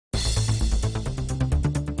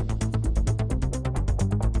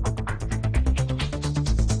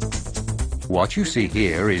What you see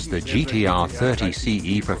here is the GTR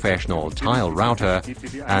 30CE Professional Tile Router,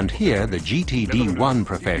 and here the GTD1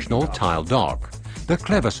 Professional Tile Dock, the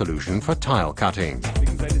clever solution for tile cutting.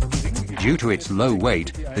 Due to its low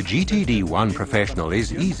weight, the GTD1 Professional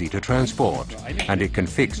is easy to transport, and it can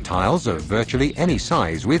fix tiles of virtually any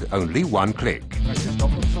size with only one click.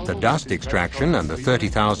 The dust extraction and the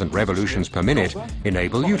 30,000 revolutions per minute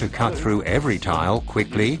enable you to cut through every tile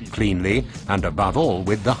quickly, cleanly, and above all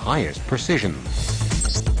with the highest precision.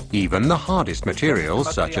 Even the hardest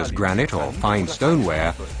materials, such as granite or fine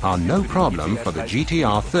stoneware, are no problem for the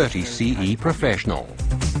GTR 30CE Professional.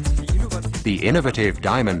 The innovative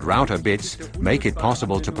diamond router bits make it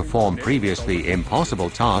possible to perform previously impossible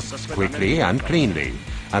tasks quickly and cleanly,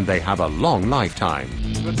 and they have a long lifetime.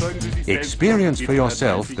 Experience for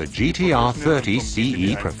yourself the GTR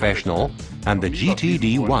 30CE Professional and the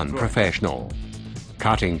GTD1 Professional.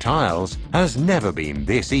 Cutting tiles has never been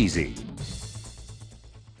this easy.